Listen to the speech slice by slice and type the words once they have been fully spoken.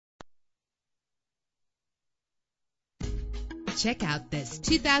Check out this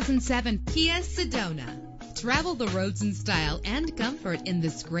 2007 Kia Sedona. Travel the roads in style and comfort in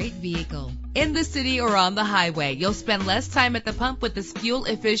this great vehicle. In the city or on the highway, you'll spend less time at the pump with this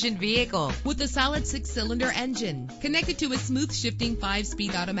fuel-efficient vehicle. With a solid 6-cylinder engine connected to a smooth shifting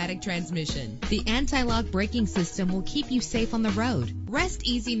 5-speed automatic transmission, the anti-lock braking system will keep you safe on the road. Rest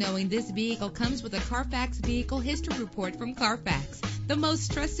easy knowing this vehicle comes with a Carfax Vehicle History Report from Carfax, the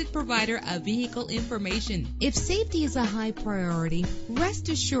most trusted provider of vehicle information. If safety is a high priority, rest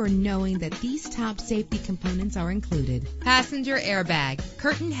assured knowing that these top safety components are included: passenger airbag,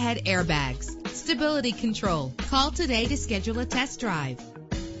 curtain head airbags, stability control. Call today to schedule a test drive.